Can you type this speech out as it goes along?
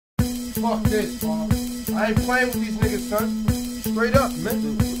Fuck this, Bob. I ain't playing with these niggas, son. Straight up,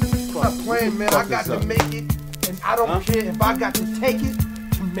 man. I'm not playing, man. I got to make it, and I don't care if I got to take it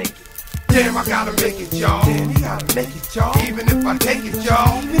to make it. Damn, I gotta make it, y'all. Damn, you gotta make it, y'all. Even if I take it,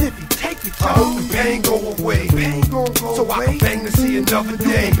 y'all. Even if you take it, y'all. I hope the pain go away. Pain gon' go so away. I can bang to see another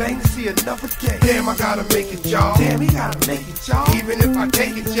day. Bang to see another day. Damn, I gotta make it, y'all. Damn, you gotta make it, y'all. Even if I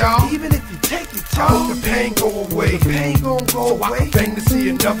take it, y'all. Even if you take it, y'all. I hope the pain go away. The pain gon' go so away. I can bang to see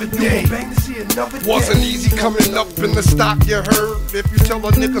another day. Bang to see another day. Wasn't easy coming up in the stock, you heard. If you tell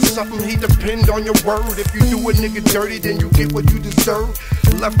a nigga something, he depend on your word. If you do a nigga dirty, then you get what you deserve.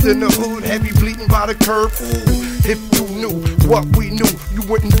 Left in the hood, heavy bleeding by the curb. Ooh, if you knew what we knew, you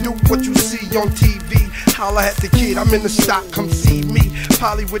wouldn't do what you see on TV. Holla at the kid, I'm in the stock, come see me.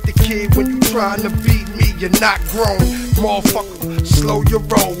 Probably with the kid when you trying to beat me. You're not grown, motherfucker, slow your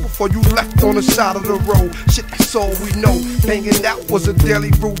roll before you left on the side of the road. Shit, that's all we know. Banging out was a daily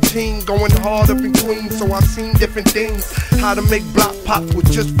routine. Going hard up in Queens, so I've seen different things. How to make block pop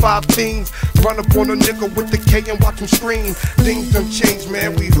with just 5 teens. Run up on a nigga with the K and watch him scream. Things done changed,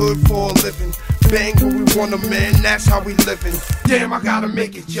 man, we hood for a living. Bang when we want a man, that's how we living. Damn, I gotta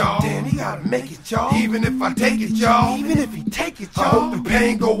make it, y'all. Damn, you gotta make it, y'all. Even if I take it, y'all. Even if you take it, y'all. I hope the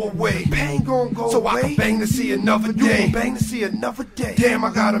pain go away. Pain gon' go so away. So I can bang to see another day. You can bang to see another day. Damn,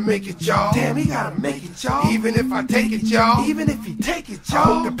 I gotta make it, y'all. Damn, you gotta make it, y'all. Even if I take it, y'all. Even if you take it, y'all. I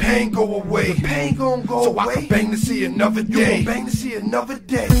hope the pain go away. The pain gon' go so away. So I can bang to see another day. You can bang to see another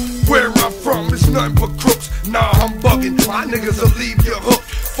day. Where I'm from, it's nothing but crooks. Nah, I'm bugging. My niggas will leave you hooked.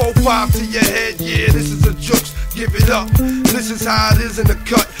 4-5 to your head, yeah, this is a jokes. Give it up, this is how it is in the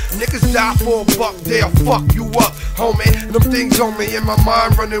cut. Niggas die for a buck, they'll fuck you up, homie. Them things on me in my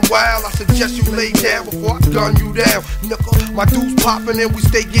mind running wild. I suggest you lay down before I gun you down, nigga. My dudes popping and we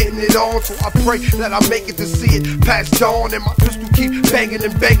stay getting it on. So I pray that I make it to see it past dawn. And my pistol keep banging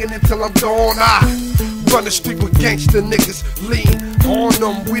and banging until I'm gone. I run the street with gangster niggas, lean on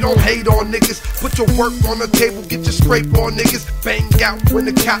them, we don't hate on niggas. Put your work on the table, get your scrape on niggas. Bang out when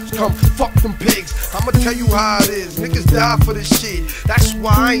the cops come, fuck them pigs. I'ma tell you how it is, niggas die for this shit. That's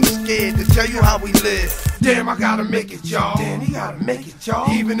why I ain't scared to tell you how we live. Damn, I gotta make it, y'all. Damn, you gotta make it, y'all.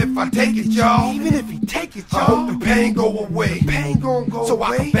 Even if I take it, y'all. Even if you take it, y'all. I hope the pain go away. The pain gon' go so away.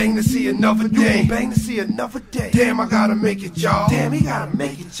 So I can bang to see another day. You can bang to see another day. Damn, I gotta make it, y'all. Damn, you gotta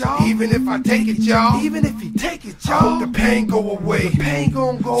make it, y'all. Even if I take it, y'all. Even if you take it, y'all. I hope the pain go away. The pain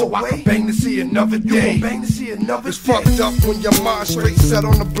gon' go so away. So I can bang to see another day. You can bang to see another it's day. It's fucked up when your mind straight set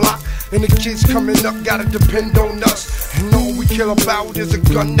on the block. And the kids coming up gotta depend on us. And all we care about is a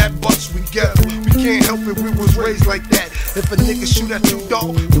gun that busts. We get it. We can't help it, we was raised like that. If a nigga shoot at you,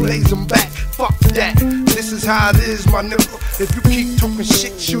 dog, blaze him back. Fuck that. This is how it is, my nigga. If you keep talking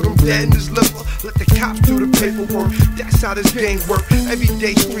shit, shoot him dead in his liver. Let the cops do the paperwork. That's how this game work.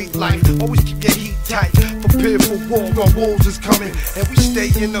 Everyday street life. Always keep your heat tight. Prepare for war when wolves is coming. And we stay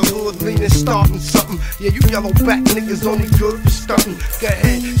in the hood, leaning, starting something. Yeah, you yellow back niggas only good for stunting. Go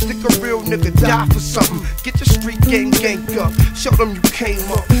ahead, stick a real nigga, die for something. Get your street gang ganked up. Show them you came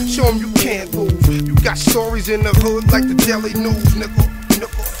up. Show them you can't move. You got stories in the hood like the Daily News, nigga.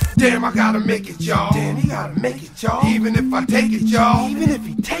 Damn, I gotta make it, y'all. Damn, you gotta make it, y'all. Even if I take it, y'all. Even if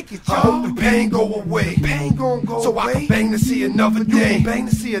you take it, y'all. I hope the pain go away. The pain gon' go so away. So I can bang to see another day. You can bang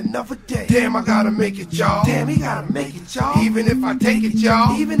to see another day. Damn, I gotta make it, y'all. Damn, you gotta make it, y'all. Even if I take it,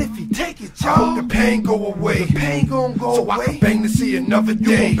 y'all. Even if you take it, y'all. I hope the pain go away. The pain gon' go so away. So I can bang to see another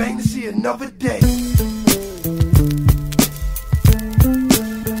day. You can bang to see another day.